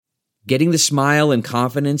Getting the smile and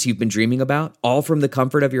confidence you've been dreaming about, all from the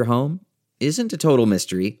comfort of your home, isn't a total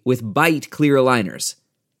mystery with Bite clear aligners.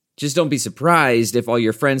 Just don't be surprised if all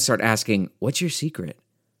your friends start asking, "What's your secret?"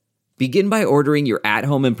 Begin by ordering your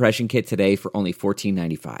at-home impression kit today for only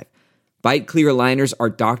 $14.95. Bite clear aligners are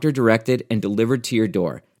doctor-directed and delivered to your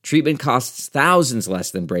door. Treatment costs thousands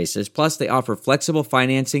less than braces, plus they offer flexible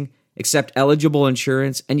financing, accept eligible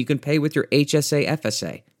insurance, and you can pay with your HSA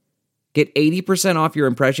FSA. Get 80% off your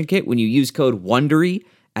impression kit when you use code WONDERY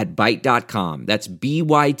at Byte.com. That's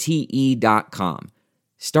BYTE.com.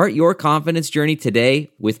 Start your confidence journey today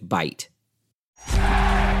with Byte.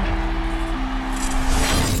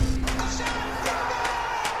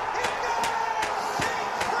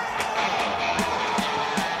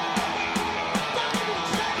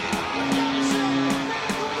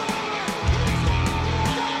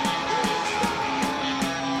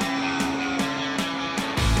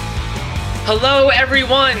 Hello,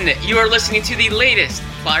 everyone. You are listening to the latest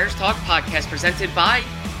Flyers Talk podcast presented by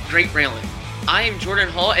Great Railing. I am Jordan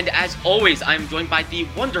Hall, and as always, I am joined by the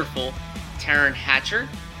wonderful Taryn Hatcher.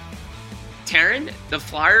 Taryn, the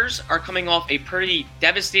Flyers are coming off a pretty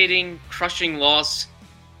devastating, crushing loss.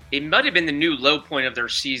 It might have been the new low point of their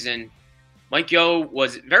season. Mike Yeo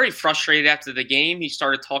was very frustrated after the game. He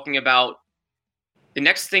started talking about the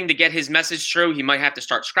next thing to get his message through, he might have to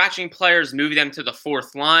start scratching players, moving them to the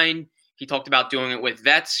fourth line. He talked about doing it with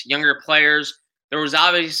vets, younger players. There was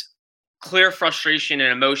obvious clear frustration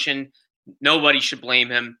and emotion. Nobody should blame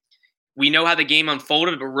him. We know how the game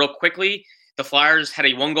unfolded, but real quickly, the Flyers had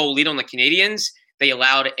a one-goal lead on the Canadiens. They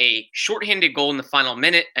allowed a shorthanded goal in the final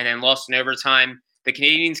minute and then lost in overtime. The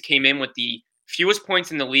Canadiens came in with the fewest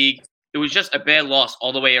points in the league. It was just a bad loss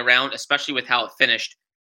all the way around, especially with how it finished.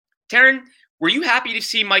 Taryn, were you happy to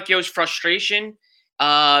see Mike Yeo's frustration?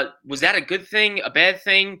 Was that a good thing, a bad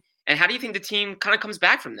thing? And how do you think the team kind of comes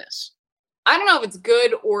back from this? I don't know if it's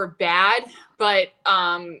good or bad, but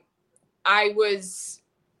I was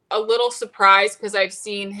a little surprised because I've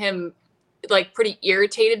seen him like pretty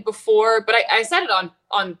irritated before. But I said it on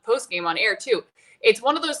postgame on air too. It's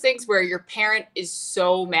one of those things where your parent is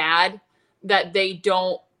so mad that they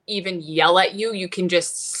don't even yell at you. You can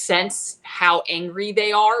just sense how angry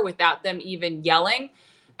they are without them even yelling.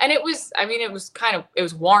 And it was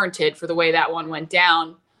warranted for the way that one went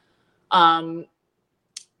down.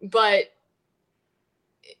 But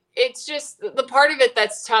it's just the part of it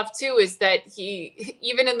that's tough too is that he,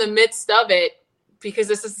 even in the midst of it, because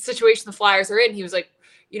this is the situation the Flyers are in, he was like,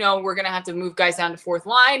 we're going to have to move guys down to fourth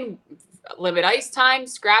line, limit ice time,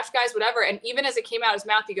 scratch guys, whatever. And even as it came out of his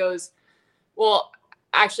mouth, he goes, well,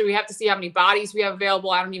 actually, we have to see how many bodies we have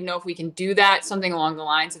available. I don't even know if we can do that. Something along the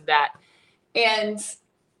lines of that. And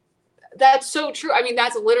that's so true. I mean,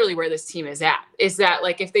 that's literally where this team is at, is that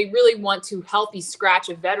like, if they really want to healthy scratch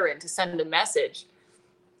a veteran to send a message,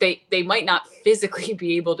 they might not physically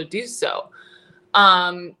be able to do so.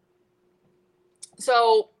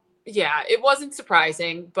 So yeah, it wasn't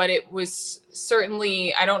surprising, but it was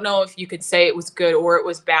certainly, I don't know if you could say it was good or it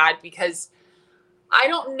was bad, because I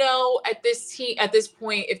don't know at this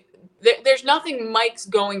point, if there's nothing Mike's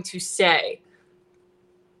going to say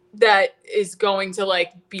that is going to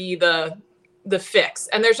like be the fix.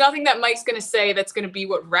 And there's nothing that Mike's going to say that's going to be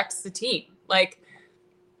what wrecks the team. Like,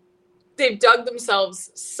 they've dug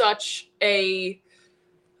themselves such a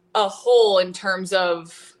hole in terms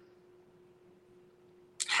of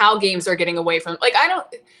how games are getting away from, like,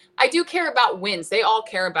 I do care about wins. They all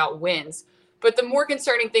care about wins. But the more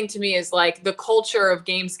concerning thing to me is like the culture of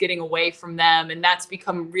games getting away from them. And that's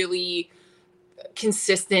become really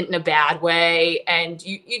consistent in a bad way. And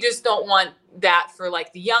you just don't want that for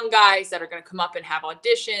like the young guys that are going to come up and have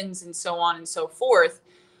auditions and so on and so forth.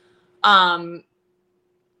 That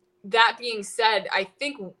being said, I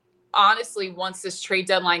think honestly, once this trade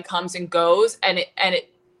deadline comes and goes, and it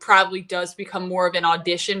probably does become more of an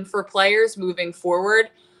audition for players moving forward,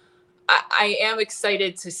 I am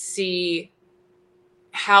excited to see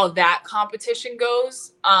how that competition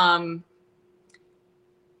goes.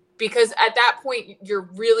 Because at that point,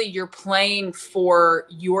 you're playing for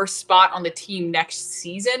your spot on the team next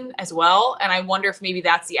season as well. And I wonder if maybe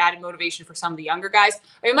that's the added motivation for some of the younger guys.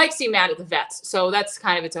 I mean, Mike seemed mad at the vets, so that's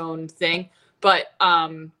kind of its own thing. But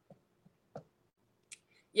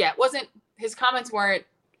yeah, his comments weren't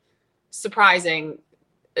surprising,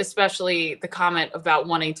 especially the comment about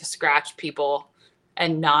wanting to scratch people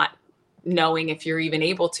and not knowing if you're even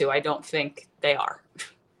able to. I don't think they are.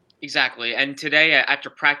 Exactly. And today,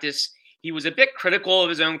 after practice, he was a bit critical of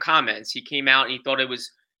his own comments. He came out and he thought it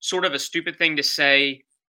was sort of a stupid thing to say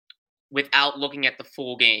without looking at the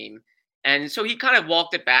full game. And so he kind of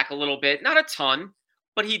walked it back a little bit, not a ton,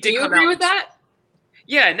 But he did. Do you agree with that?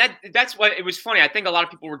 Yeah, and that's what it was funny. I think a lot of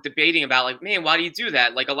people were debating about, like, man, why do you do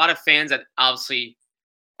that? Like, a lot of fans that obviously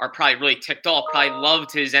are probably really ticked off, probably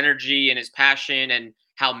loved his energy and his passion and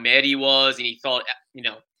how mad he was, and he thought,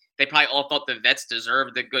 they probably all thought the vets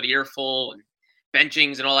deserved a good earful and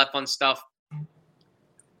benchings and all that fun stuff.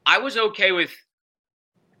 I was okay with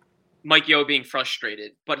Mike Yeo being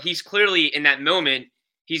frustrated, but he's clearly in that moment,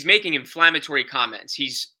 he's making inflammatory comments.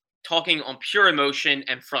 He's talking on pure emotion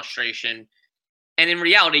and frustration. And in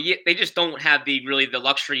reality, they just don't have the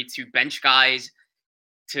luxury to bench guys,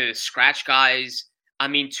 to scratch guys. I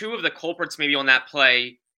mean, two of the culprits maybe on that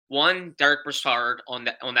play, one, Derek Brassard on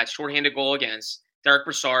that shorthanded goal against. Derek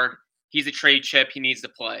Brassard, he's a trade chip. He needs to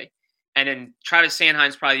play. And then Travis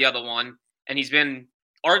Sanheim's probably the other one. And he's been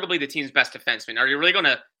arguably the team's best defenseman. Are you really going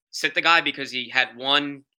to sit the guy because he had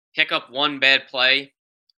one hiccup, one bad play?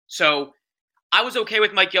 So I was okay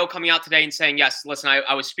with Mike Yeo coming out today and saying, yes, listen,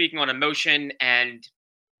 I was speaking on emotion, and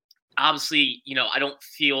obviously, I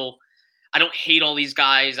don't hate all these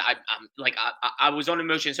guys. I was on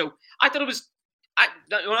emotion. So I thought it was, I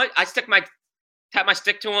tapped my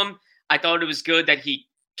stick to him. I thought it was good that he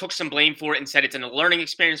took some blame for it and said it's a learning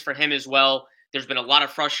experience for him as well. There's been a lot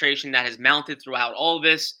of frustration that has mounted throughout all of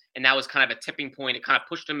this, and that was kind of a tipping point. It kind of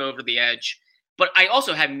pushed him over the edge. But I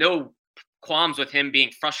also had no qualms with him being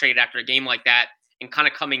frustrated after a game like that and kind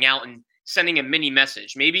of coming out and sending a mini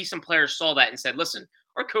message. Maybe some players saw that and said, listen,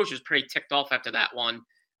 our coach was pretty ticked off after that one.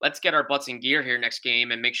 Let's get our butts in gear here next game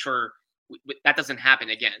and make sure that doesn't happen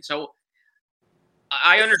again. So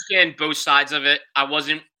I understand both sides of it. I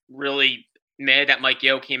wasn't really mad that Mike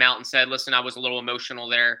Yeo came out and said, listen, I was a little emotional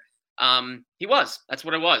there. He was. That's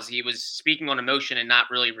what it was. He was speaking on emotion and not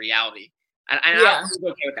really reality. And I was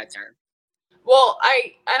okay with that term. Well,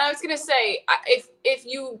 I was gonna say, if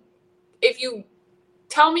you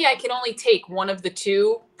tell me I can only take one of the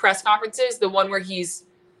two press conferences, the one where he's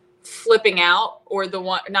flipping out, or the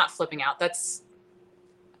one not flipping out, that's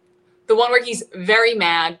the one where he's very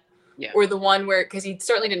mad, or the one where, because he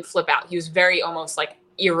certainly didn't flip out, he was very almost like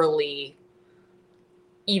eerily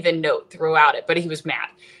even note throughout it, but he was mad.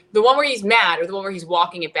 The one where he's mad, or the one where he's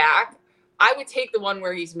walking it back, I would take the one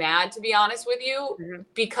where he's mad, to be honest with you,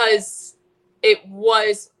 because it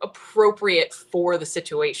was appropriate for the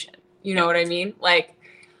situation. You know what I mean? Like,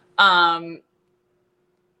 I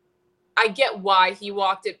get why he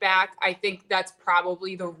walked it back. I think that's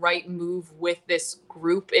probably the right move with this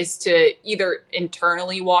group, is to either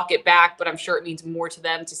internally walk it back, but I'm sure it means more to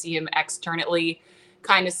them to see him externally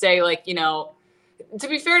kind of say, like, to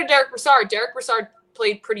be fair to Derek Brassard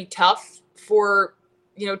played pretty tough for,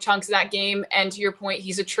 chunks of that game. And to your point,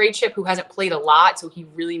 he's a trade chip who hasn't played a lot, so he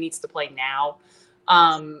really needs to play now.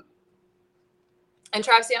 And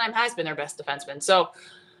Travis Sanheim has been their best defenseman. So,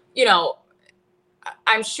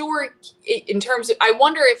 I'm sure in terms of, I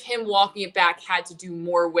wonder if him walking it back had to do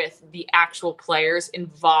more with the actual players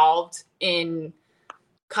involved in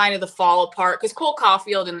kind of the fall apart. Because Cole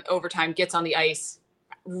Caulfield in overtime gets on the ice,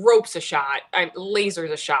 ropes a shot,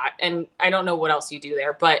 lasers a shot, and I don't know what else you do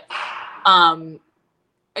there. But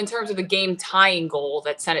in terms of the game tying goal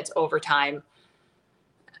that sent it to overtime,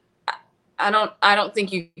 I don't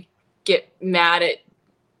think you get mad at,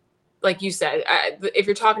 like you said, if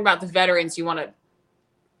you're talking about the veterans you want to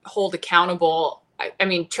hold accountable. I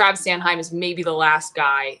mean, Travis Sanheim is maybe the last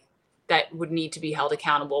guy that would need to be held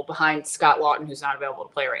accountable behind Scott Lawton, who's not available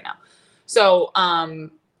to play right now. So, I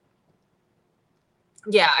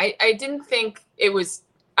didn't think it was,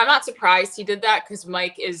 I'm not surprised he did that, because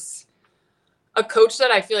Mike is a coach that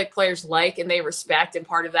I feel like players like and they respect. And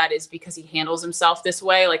part of that is because he handles himself this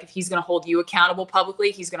way. Like, if he's going to hold you accountable publicly,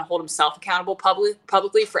 he's going to hold himself accountable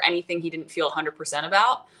publicly for anything he didn't feel 100%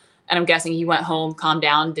 about. And I'm guessing he went home, calmed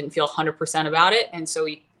down, didn't feel 100% about it. And so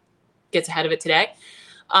he gets ahead of it today.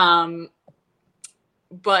 But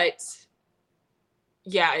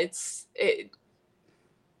yeah, it's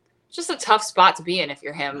just a tough spot to be in if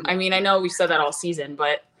you're him. I mean, I know we've said that all season,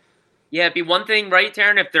 but yeah, it'd be one thing, right,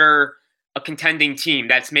 Taryn, if they're a contending team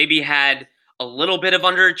that's maybe had a little bit of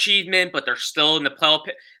underachievement, but they're still in the playoff.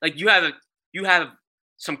 Like, you have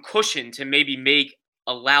some cushion to maybe make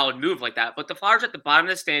a loud move like that. But the Flyers are at the bottom of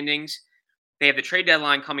the standings. They have the trade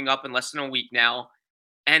deadline coming up in less than a week now,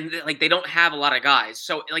 and they don't have a lot of guys.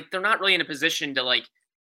 So they're not really in a position to,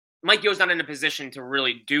 Mike Yeo's not in a position to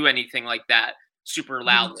really do anything like that super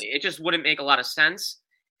loudly. It just wouldn't make a lot of sense.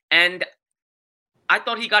 And I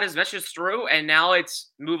thought he got his message through, and now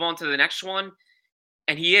it's move on to the next one.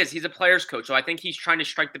 And he's a player's coach. So I think he's trying to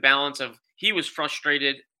strike the balance of, he was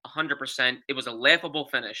frustrated 100%. It was a laughable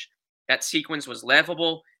finish. That sequence was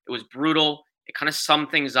laughable. It was brutal. It kind of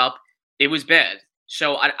summed things up. It was bad.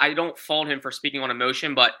 So I don't fault him for speaking on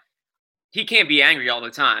emotion, but he can't be angry all the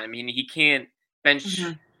time. I mean, he can't bench,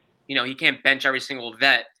 he can't bench every single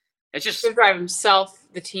vet. It's just He'll drive himself,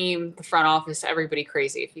 the team, the front office, everybody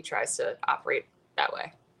crazy if he tries to operate that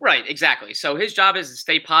way. right, exactly. So his job is to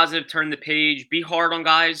stay positive, turn the page, be hard on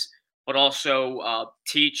guys, but also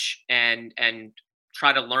teach and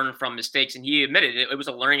try to learn from mistakes. And he admitted it was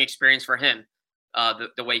a learning experience for him.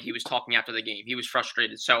 The way he was talking after the game, he was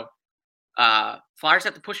frustrated. So Flyers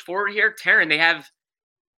have to push forward here. Taryn, they have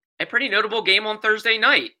a pretty notable game on Thursday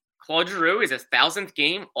night. Claude Giroux is his 1,000th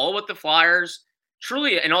game, all with the Flyers.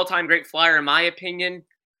 Truly an all-time great Flyer, in my opinion.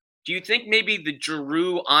 Do you think maybe the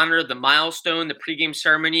Giroux honor, the milestone, the pregame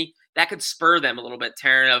ceremony, that could spur them a little bit,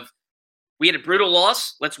 Taryn, of we had a brutal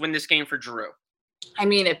loss, let's win this game for Giroux? I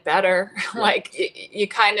mean, it better. Like, you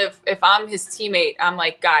kind of, if I'm his teammate, I'm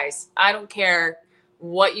like, guys, I don't care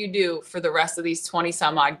what you do for the rest of these 20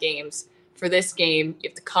 some odd games. For this game, you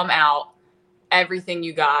have to come out everything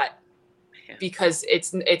you got, because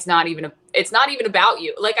it's not even about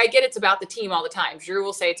you. Like, I get it's about the team all the time. Giroux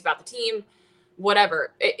will say it's about the team,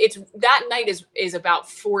 whatever. It's that night is about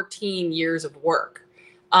 14 years of work,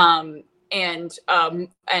 and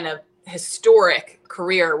a historic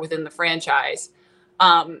career within the franchise.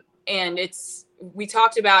 And we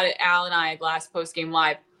talked about it, Al and I, at last post game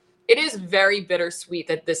live. It is very bittersweet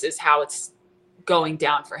that this is how it's going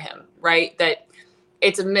down for him, right? That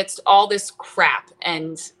it's amidst all this crap,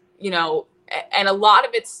 and and a lot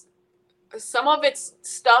of some of it's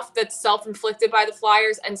stuff that's self-inflicted by the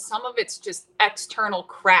Flyers, and some of it's just external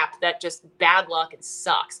crap that just bad luck and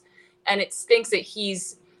sucks. And it stinks that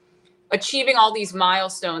he's achieving all these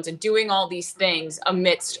milestones and doing all these things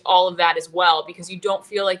amidst all of that as well, because you don't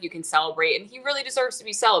feel like you can celebrate, and he really deserves to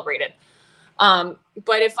be celebrated.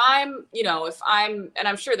 But if I'm, and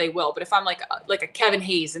I'm sure they will, but if I'm like a Kevin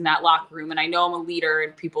Hayes in that locker room, and I know I'm a leader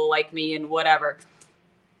and people like me and whatever,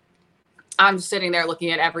 I'm sitting there looking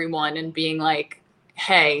at everyone and being like,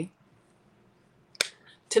 hey,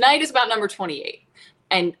 tonight is about number 28.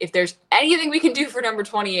 And if there's anything we can do for number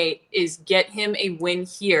 28 is get him a win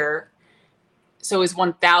here, so his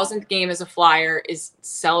 1,000th game as a Flyer is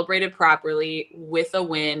celebrated properly with a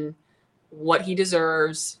win, what he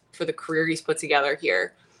deserves for the career he's put together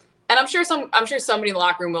here. And I'm sure somebody in the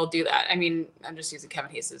locker room will do that. I mean, I'm just using Kevin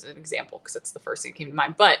Hayes as an example because it's the first thing that came to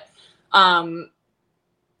mind. But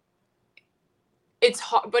it's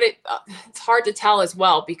hard, but it's hard to tell as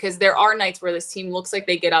well, because there are nights where this team looks like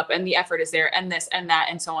they get up and the effort is there and this and that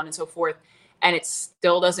and so on and so forth, and it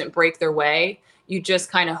still doesn't break their way. You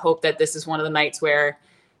just kind of hope that this is one of the nights where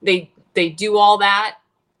they do all that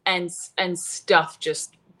and stuff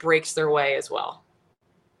just breaks their way as well.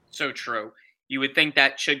 So true. You would think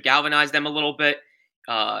that should galvanize them a little bit.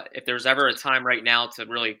 If there's ever a time right now to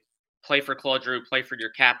really play for Claude Giroux, play for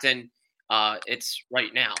your captain, it's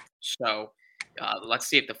right now. So let's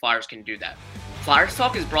see if the Flyers can do that. Flyers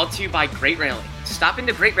Talk is brought to you by Great Railing. Stop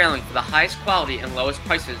into Great Railing for the highest quality and lowest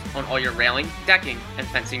prices on all your railing, decking, and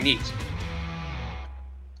fencing needs.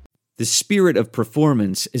 The spirit of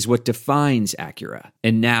performance is what defines Acura,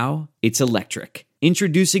 and now it's electric.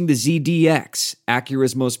 Introducing the ZDX,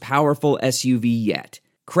 Acura's most powerful SUV yet.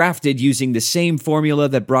 Crafted using the same formula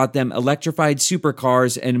that brought them electrified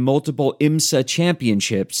supercars and multiple IMSA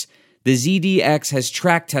championships, the ZDX has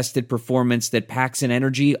track-tested performance that packs an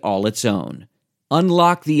energy all its own.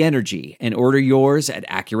 Unlock the energy and order yours at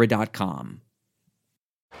Acura.com.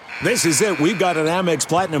 This is it. We've got an Amex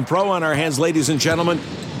Platinum Pro on our hands, ladies and gentlemen.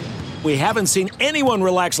 We haven't seen anyone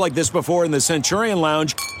relax like this before in the Centurion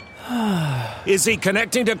Lounge. Is he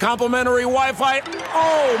connecting to complimentary Wi-Fi?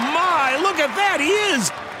 Oh, my! Look at that! He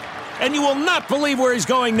is! And you will not believe where he's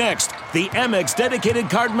going next. The Amex dedicated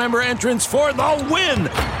card member entrance for the win!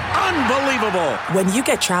 Unbelievable! When you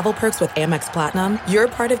get travel perks with Amex Platinum, you're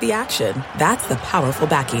part of the action. That's the powerful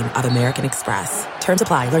backing of American Express. Terms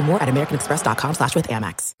apply. Learn more at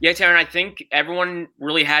americanexpress.com/withAmex. Yeah, Taryn, I think everyone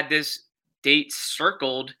really had this date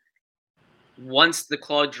circled once the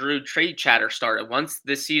Claude Giroux trade chatter started. Once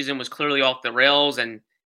this season was clearly off the rails, and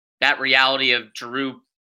that reality of Giroux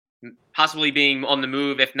possibly being on the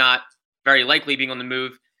move, if not very likely being on the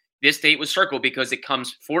move, this date was circled because it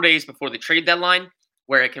comes 4 days before the trade deadline,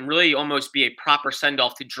 where it can really almost be a proper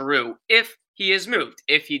send-off to Giroux if he is moved,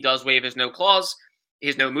 if he does waive his no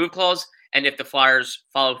move clause, and if the Flyers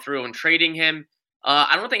follow through on trading him.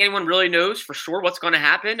 I don't think anyone really knows for sure what's going to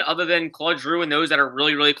happen other than Claude Giroux and those that are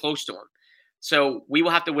really, really close to him. So we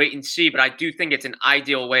will have to wait and see, but I do think it's an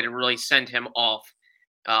ideal way to really send him off.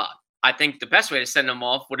 I think the best way to send him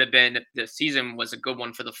off would have been if the season was a good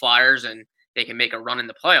one for the Flyers and they can make a run in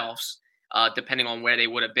the playoffs, depending on where they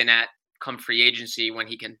would have been at come free agency when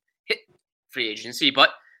he can hit free agency.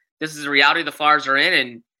 But this is the reality the Flyers are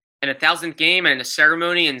in, and a 1,000th game and a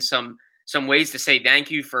ceremony and some ways to say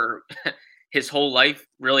thank you for his whole life,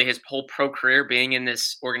 really his whole pro career being in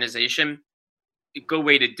this organization. A good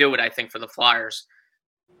way to do it, I think, for the Flyers.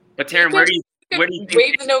 But Taryn, where do you think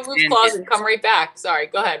waive the no move clause and come right back? Sorry,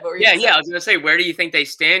 go ahead. What were you saying? I was going to say, where do you think they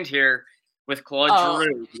stand here with Claude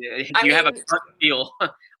Giroux? Do you have a gut feel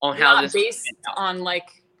on how this based on like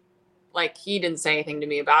he didn't say anything to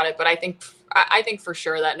me about it, but I think for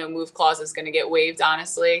sure that no move clause is going to get waived.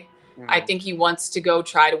 Honestly, I think he wants to go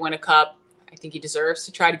try to win a cup. I think he deserves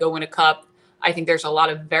to try to go win a cup. I think there's a lot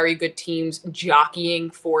of very good teams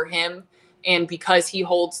jockeying for him. And because he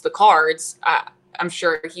holds the cards, I'm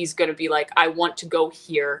sure he's going to be like, I want to go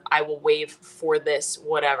here. I will waive for this,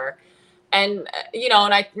 whatever. And, and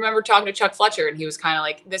I remember talking to Chuck Fletcher, and he was kind of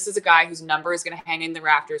like, this is a guy whose number is going to hang in the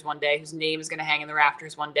rafters one day, whose name is going to hang in the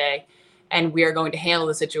rafters one day. And we are going to handle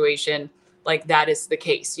the situation like that is the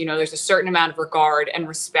case. There's a certain amount of regard and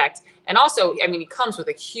respect. And also, he comes with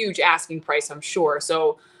a huge asking price, I'm sure.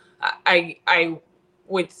 So I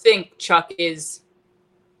would think Chuck is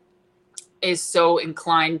so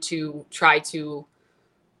inclined to try to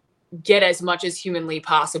get as much as humanly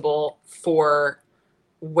possible for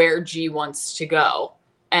where G wants to go.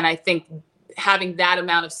 And I think having that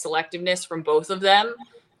amount of selectiveness from both of them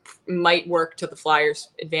might work to the Flyers'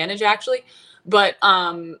 advantage, actually. But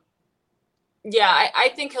I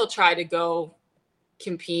think he'll try to go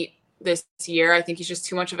compete this year. I think he's just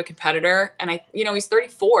too much of a competitor. And he's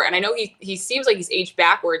 34, and I know he seems like he's aged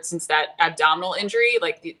backwards since that abdominal injury,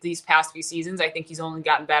 like these past few seasons. I think he's only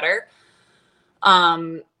gotten better.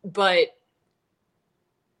 But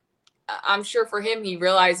I'm sure for him, he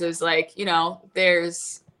realizes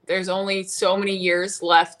there's only so many years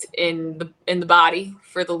left in the body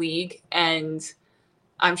for the league. And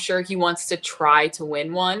I'm sure he wants to try to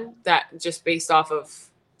win one, that just based off of,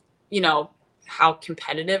 how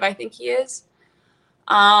competitive I think he is.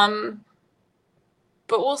 But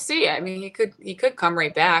we'll see. He could come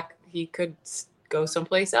right back. He could go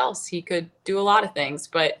someplace else. He could do a lot of things.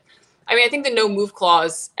 But I think the no move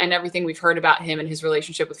clause and everything we've heard about him and his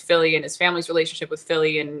relationship with Philly and his family's relationship with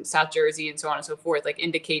Philly and South Jersey and so on and so forth,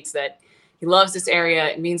 indicates that he loves this area.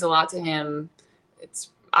 It means a lot to him.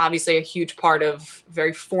 It's obviously a huge part of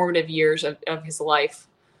very formative years of his life.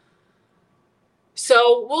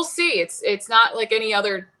 So we'll see. It's not like any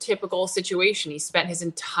other typical situation. He spent his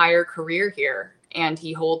entire career here, and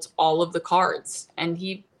he holds all of the cards, and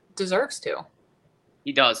he deserves to.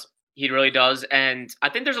 He does. He really does. And I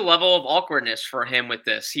think there's a level of awkwardness for him with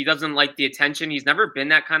this. He doesn't like the attention. He's never been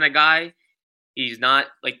that kind of guy. He's not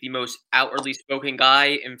like the most outwardly spoken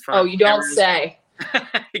guy in front of you don't say.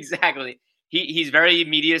 Exactly. He's very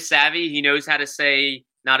media savvy. He knows how to say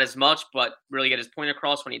not as much, but really get his point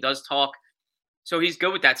across when he does talk. So he's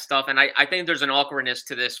good with that stuff. And I think there's an awkwardness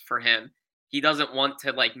to this for him. He doesn't want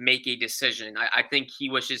to make a decision. I think he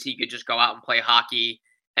wishes he could just go out and play hockey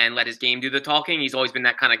and let his game do the talking. He's always been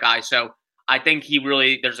that kind of guy. So I think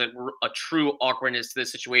there's a true awkwardness to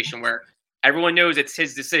this situation where everyone knows it's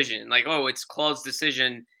his decision. It's Claude's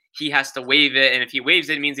decision. He has to waive it. And if he waives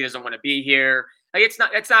it, it means he doesn't want to be here. It's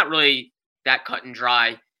not really that cut and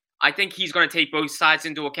dry. I think he's going to take both sides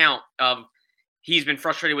into account. He's been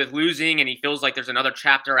frustrated with losing, and he feels like there's another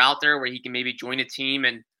chapter out there where he can maybe join a team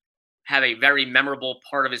and have a very memorable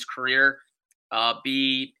part of his career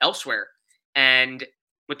be elsewhere. And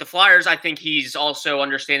with the Flyers, I think he's also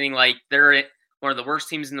understanding they're one of the worst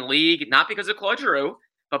teams in the league, not because of Claude Giroux,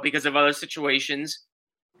 but because of other situations.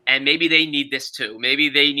 And maybe they need this too. Maybe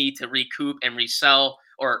they need to recoup and resell,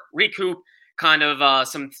 or recoup kind of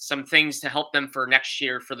some things to help them for next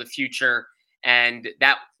year, for the future. And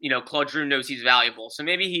that, Claude Giroux knows he's valuable. So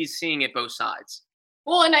maybe he's seeing it both sides.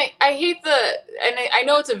 Well, and I hate I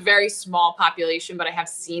know it's a very small population, but I have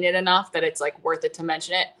seen it enough that it's worth it to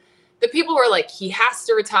mention it. The people who are he has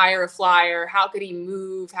to retire a Flyer. How could he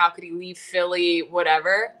move? How could he leave Philly?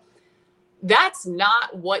 Whatever. That's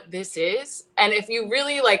not what this is. And if you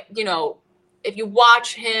really if you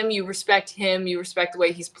watch him, you respect the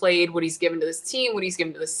way he's played, what he's given to this team, what he's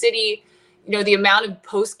given to the city. The amount of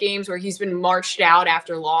post games where he's been marched out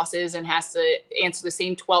after losses and has to answer the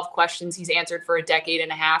same 12 questions he's answered for a decade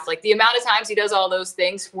and a half. The amount of times he does all those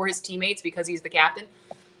things for his teammates because he's the captain.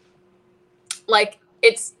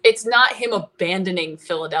 It's not him abandoning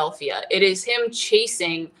Philadelphia. It is him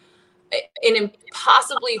chasing an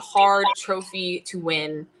impossibly hard trophy to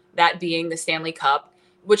win, that being the Stanley Cup,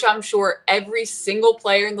 which I'm sure every single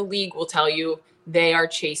player in the league will tell you they are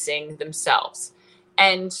chasing themselves.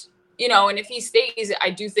 And and if he stays, I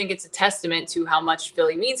do think it's a testament to how much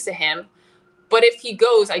Philly means to him. But if he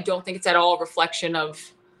goes, I don't think it's at all a reflection of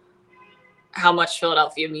how much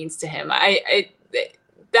Philadelphia means to him.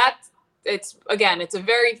 It's a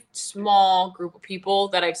very small group of people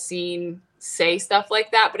that I've seen say stuff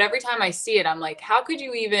like that. But every time I see it, I'm like, how could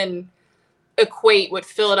you even equate what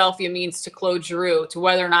Philadelphia means to Claude Giroux to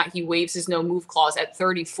whether or not he waives his no move clause at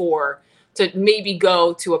 34 to maybe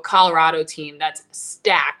go to a Colorado team that's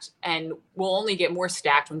stacked and will only get more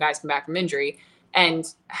stacked when guys come back from injury,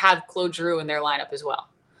 and have Claude Giroux in their lineup as well.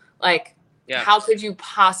 Like, how could you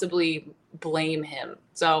possibly blame him?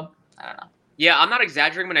 So I don't know. Yeah, I'm not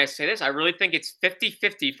exaggerating when I say this. I really think it's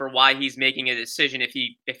 50-50 for why he's making a decision if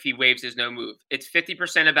he waives his no move. It's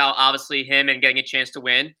 50% about obviously him and getting a chance to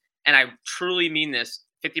win. And I truly mean this,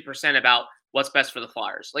 50% about what's best for the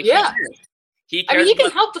Flyers. Like, he cares. He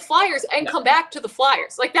can help the Flyers and come back to the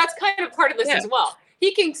Flyers. Like, that's kind of part of this as well.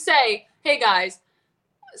 He can say, hey, guys,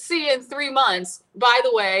 see you in 3 months. By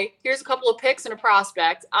the way, here's a couple of picks and a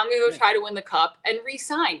prospect. I'm going to go try to win the cup and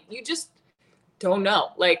re-sign. You just don't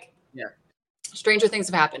know. Like, stranger things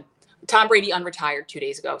have happened. Tom Brady unretired 2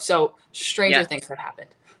 days ago. So stranger things have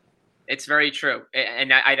happened. It's very true.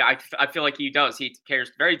 And I feel like he does. He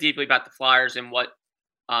cares very deeply about the Flyers and what's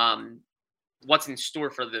in store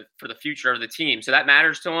for the future of the team. So that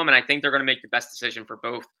matters to him. And I think they're going to make the best decision for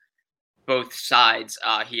both sides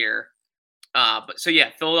here.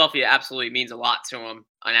 Philadelphia absolutely means a lot to him.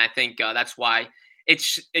 And I think that's why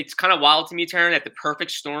it's kind of wild to me, Taryn, that the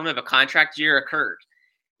perfect storm of a contract year occurred.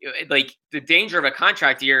 Like, the danger of a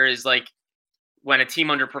contract year is like when a team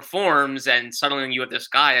underperforms and suddenly you have this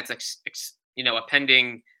guy that's a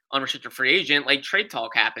pending unrestricted free agent, like trade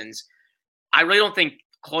talk happens. I really don't think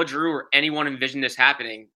Claude Giroux or anyone envisioned this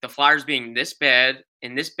happening. The Flyers being this bad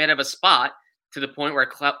in this bad of a spot to the point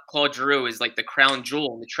where Claude Giroux is like the crown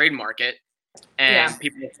jewel in the trade market. And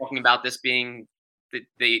people are talking about this being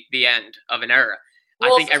the end of an era.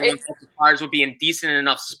 Well, I think everyone thought the Flyers would be in decent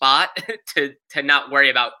enough spot to not worry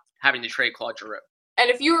about having to trade Claude Giroux. And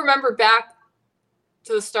if you remember back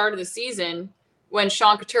to the start of the season, when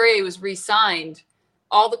Sean Couturier was re-signed,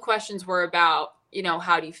 all the questions were about,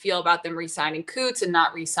 how do you feel about them re-signing Coots and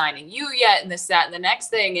not re-signing you yet, and this, that, and the next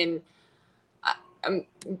thing. And I'm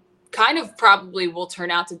kind of probably will turn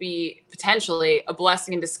out to be potentially a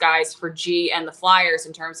blessing in disguise for G and the Flyers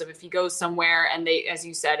in terms of if he goes somewhere and they, as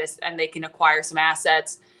you said, and they can acquire some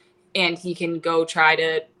assets and he can go try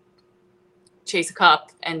to chase a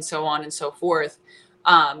cup and so on and so forth.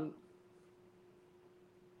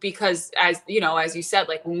 Because as you said,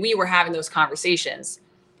 like when we were having those conversations,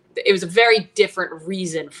 it was a very different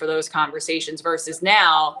reason for those conversations versus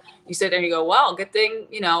now you sit there and you go, well, good thing,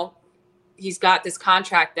 he's got this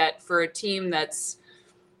contract that for a team that's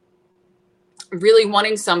really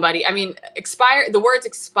wanting somebody. I mean, the words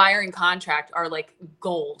expiring contract are like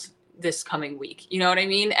gold this coming week. You know what I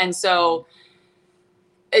mean? And so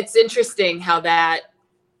it's interesting how that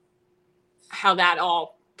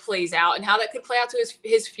all plays out and how that could play out to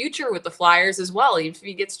his future with the Flyers as well. If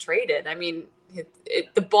he gets traded, I mean,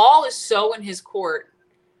 the ball is so in his court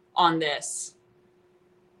on this,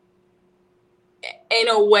 in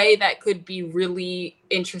a way that could be really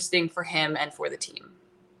interesting for him and for the team.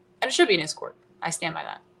 And it should be in his court. I stand by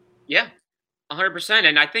that. Yeah, 100%.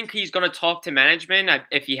 And I think he's going to talk to management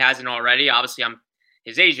if he hasn't already. Obviously, I'm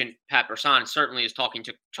his agent, Pat Brisson, certainly is talking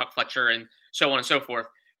to Chuck Fletcher and so on and so forth.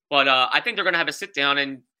 But I think they're going to have a sit down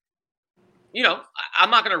and, I'm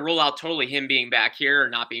not going to rule out totally him being back here or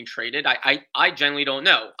not being traded. I generally don't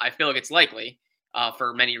know. I feel like it's likely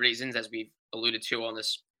for many reasons, as we've alluded to on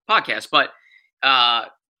this podcast. But I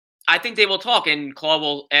think they will talk, and Claude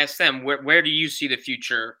will ask them, where do you see the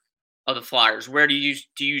future of the Flyers? Where do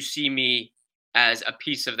you see me as a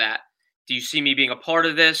piece of that? Do you see me being a part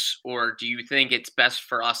of this, or do you think it's best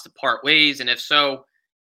for us to part ways? And if so,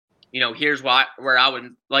 here's where I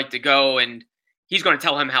would like to go. And he's going to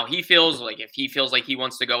tell him how he feels. Like if he feels like he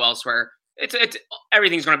wants to go elsewhere, it's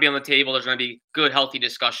everything's going to be on the table. There's going to be good, healthy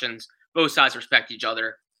discussions. Both sides respect each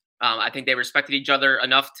other. I think they respected each other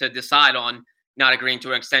enough to decide on not agreeing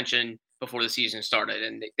to an extension before the season started.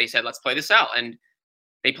 And they said, let's play this out. And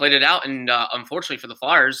they played it out. And unfortunately for the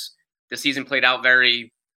Flyers, the season played out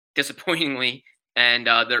very disappointingly. And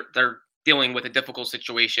they're dealing with a difficult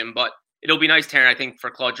situation. But it'll be nice, Taryn, I think,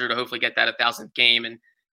 for Claude Giroux to hopefully get that 1,000th game and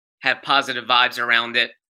have positive vibes around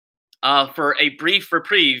it. For a brief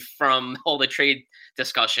reprieve from all the trade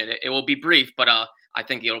discussion. It will be brief, but I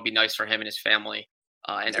think it'll be nice for him and his family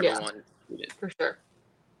and everyone. Yeah, for sure.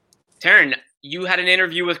 Taryn, you had an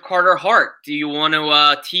interview with Carter Hart. Do you want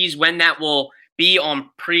to tease when that will be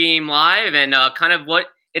on Pre-Aim Live and kind of what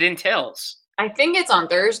it entails? I think it's on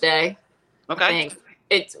Thursday. Okay.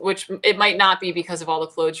 which it might not be because of all the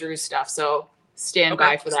Claude Giroux stuff. So stand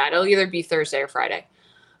by for that. It'll either be Thursday or Friday.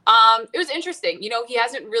 It was interesting. He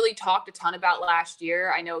hasn't really talked a ton about last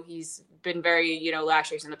year. I know he's been very,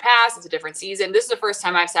 last year's in the past. It's a different season. This is the first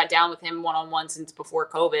time I've sat down with him one-on-one since before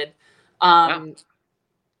COVID. Wow.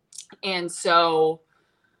 And so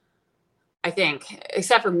I think,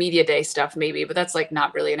 except for media day stuff, maybe, but that's like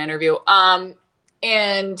not really an interview.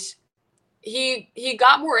 And he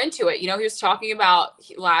got more into it. He was talking about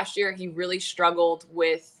last year, he really struggled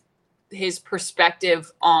with his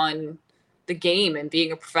perspective on the game and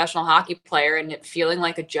being a professional hockey player and it feeling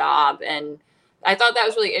like a job. And I thought that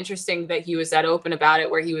was really interesting that he was that open about it,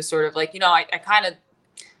 where he was sort of like, I kind of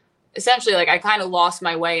essentially like, I kind of lost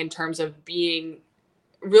my way in terms of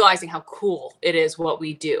realizing how cool it is what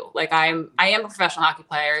we do. Like I am a professional hockey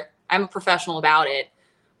player. I'm a professional about it,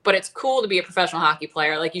 but it's cool to be a professional hockey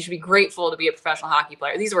player. Like you should be grateful to be a professional hockey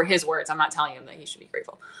player. These were his words. I'm not telling him that he should be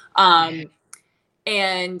grateful.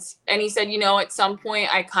 And he said, at some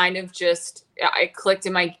point I kind of I clicked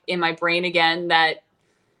in my brain again that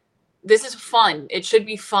this is fun. It should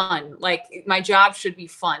be fun. Like my job should be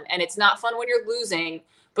fun. And it's not fun when you're losing,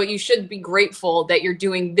 but you should be grateful that you're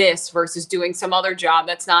doing this versus doing some other job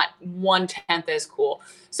that's not 1/10 as cool.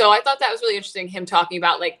 So I thought that was really interesting, him talking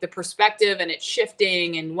about like the perspective and it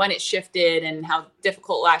shifting and when it shifted and how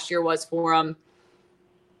difficult last year was for him.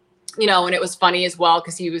 And it was funny as well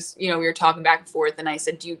because he was, we were talking back and forth and I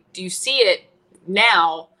said, do you see it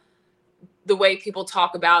now, the way people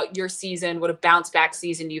talk about your season, what a bounce back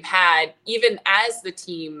season you've had, even as the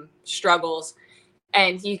team struggles?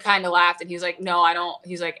 And he kind of laughed and he was like, no, I don't.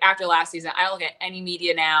 He's like, after last season, I don't look at any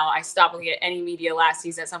media now. I stopped looking at any media last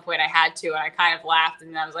season. At some point I had to, and I kind of laughed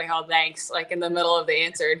and I was like, oh, thanks. Like in the middle of the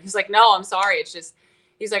answer. And he's like, no, I'm sorry. It's just,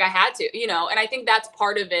 he's like, I had to, and I think that's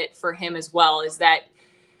part of it for him as well, is that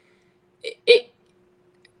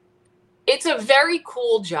it's a very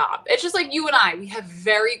cool job. It's just like you and I, we have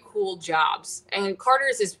very cool jobs, and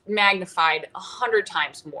Carter's is magnified 100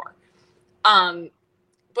 times more.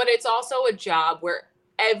 But it's also a job where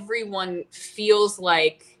everyone feels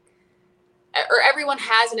like, or everyone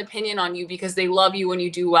has an opinion on you because they love you when you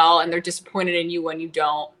do well and they're disappointed in you when you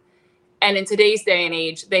don't. And in today's day and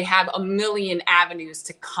age, they have a million avenues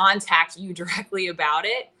to contact you directly about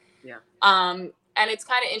it. Yeah. And it's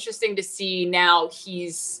kind of interesting to see now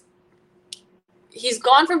he's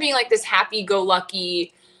gone from being like this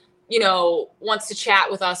happy-go-lucky, wants to chat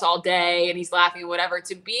with us all day and he's laughing and whatever,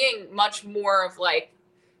 to being much more of like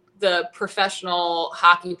the professional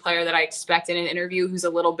hockey player that I expect in an interview, who's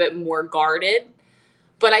a little bit more guarded.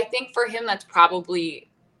 But I think for him, that's probably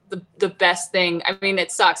the best thing. I mean,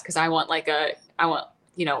 it sucks because I want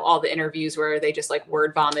all the interviews where they just like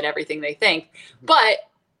word vomit everything they think. But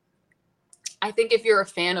I think if you're a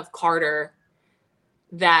fan of Carter,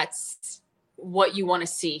 that's what you want to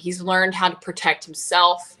see. He's learned how to protect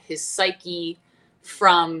himself, his psyche,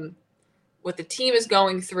 from what the team is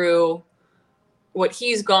going through, what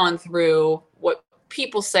he's gone through, what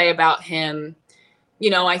people say about him.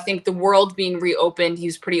 I think the world being reopened, he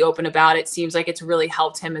was pretty open about it. Seems like it's really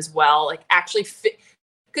helped him as well. Like actually fit,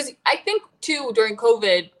 because I think too, during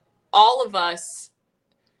COVID, all of us,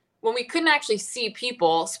 when we couldn't actually see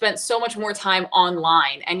people, spent so much more time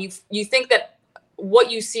online. And you think that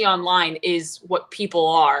what you see online is what people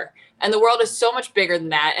are. And the world is so much bigger than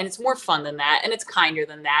that. And it's more fun than that. And it's kinder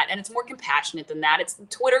than that. And it's more compassionate than that.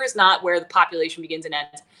 Twitter is not where the population begins and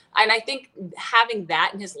ends. And I think having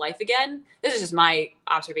that in his life again, this is just my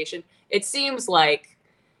observation, it seems like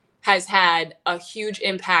has had a huge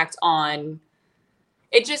impact on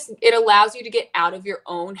it. It allows you to get out of your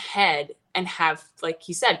own head and have, like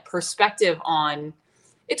he said, perspective on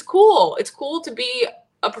it's cool. It's cool to be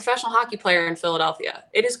a professional hockey player in Philadelphia.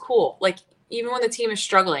 It is cool. Like, even when the team is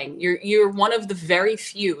struggling, you're one of the very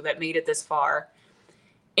few that made it this far.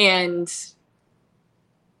 And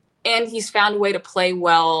he's found a way to play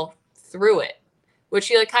well through it, which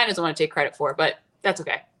he kind of doesn't want to take credit for, but that's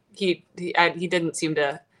okay. He didn't seem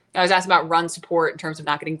to. I was asked about run support in terms of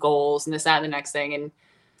not getting goals and this, that, and the next thing. And,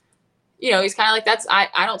 he's kind of like,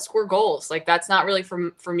 I don't score goals. Like, that's not really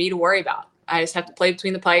for me to worry about. I just have to play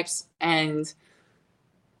between the pipes and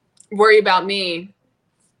worry about me.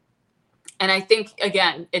 And I think,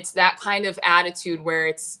 again, it's that kind of attitude where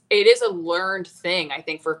it is a learned thing, I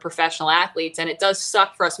think, for professional athletes. And it does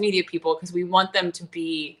suck for us media people because we want them to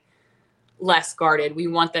be less guarded. We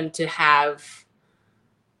want them to have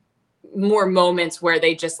more moments where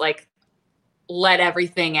they just like let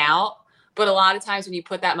everything out. But a lot of times when you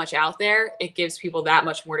put that much out there, it gives people that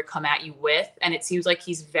much more to come at you with. And it seems like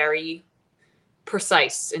he's very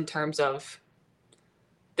precise in terms of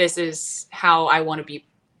this is how I want to be.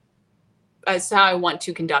 This is how I want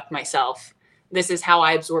to conduct myself. This is how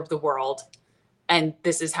I absorb the world. And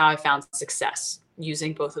this is how I found success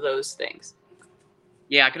using both of those things.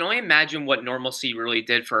 Yeah, I can only imagine what normalcy really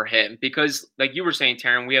did for him because, like you were saying,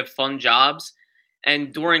 Taryn, we have fun jobs.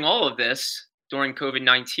 And during all of this, during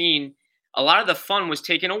COVID-19, a lot of the fun was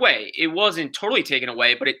taken away. It wasn't totally taken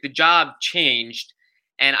away, but the job changed.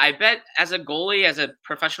 And I bet as a goalie, as a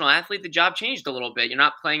professional athlete, the job changed a little bit. You're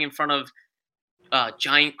not playing in front of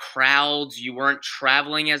giant crowds. You weren't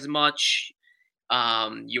traveling as much.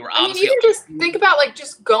 You were obviously. You can just think about like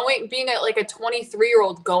just being like a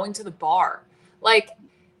 23-year-old going to the bar. Like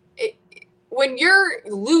when you're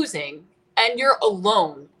losing and you're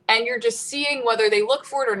alone and you're just seeing whether they look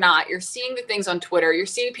for it or not, you're seeing the things on Twitter, you're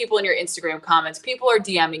seeing people in your Instagram comments, people are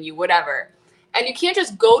DMing you, whatever. And you can't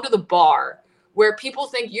just go to the bar where people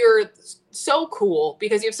think you're so cool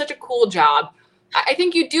because you have such a cool job. I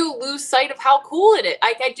think you do lose sight of how cool it is.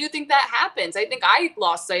 I do think that happens. I think I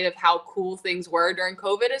lost sight of how cool things were during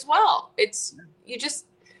COVID as well. Because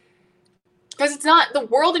it's not the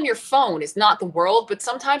world in your phone is not the world, but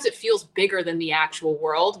sometimes it feels bigger than the actual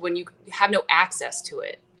world when you have no access to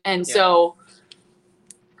it. And so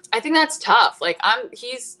I think that's tough. Like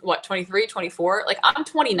he's 23, 24. Like I'm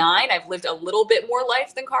 29. I've lived a little bit more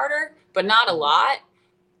life than Carter, but not a lot.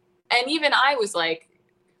 And even I was like,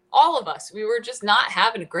 all of us, we were just not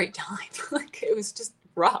having a great time. Like it was just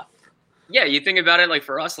rough. Yeah, you think about it, like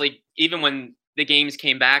for us, like even when the games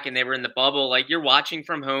came back and they were in the bubble, like you're watching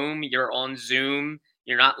from home, you're on Zoom,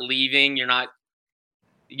 you're not leaving, you're not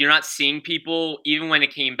seeing people. Even when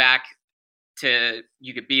it came back to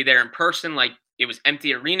you could be there in person, like it was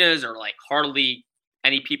empty arenas or like hardly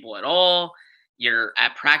any people at all. You're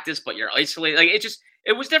at practice, but you're isolated. Like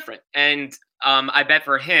it was different. And I bet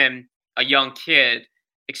for him, a young kid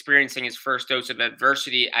experiencing his first dose of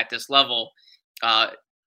adversity at this level,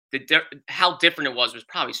 how different it was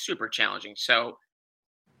probably super challenging. So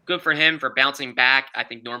good for him for bouncing back. I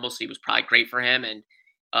think normalcy was probably great for him. And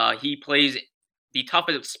he plays the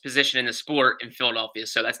toughest position in the sport in Philadelphia.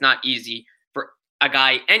 So that's not easy for a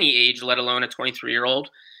guy any age, let alone a 23-year-old,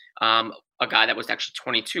 a guy that was actually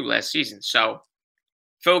 22 last season. So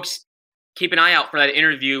folks, keep an eye out for that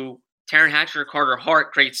interview. Taryn Hatcher, Carter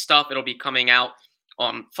Hart, great stuff. It'll be coming out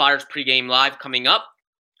on Flyers Pregame Live coming up.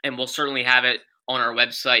 And we'll certainly have it on our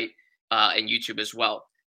website and YouTube as well.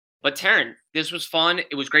 But Taryn, this was fun.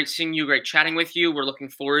 It was great seeing you, great chatting with you. We're looking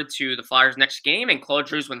forward to the Flyers' next game and Claude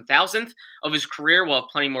Giroux's 1,000th of his career. We'll have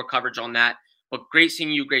plenty more coverage on that. But great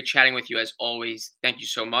seeing you, great chatting with you as always. Thank you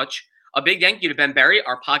so much. A big thank you to Ben Berry,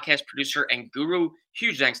 our podcast producer and guru.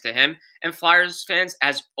 Huge thanks to him. And Flyers fans,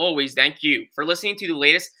 as always, thank you for listening to the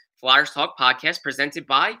latest Flyers Talk podcast presented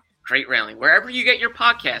by Great Railing. Wherever you get your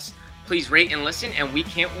podcasts, please rate and listen, and we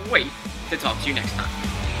can't wait to talk to you next time.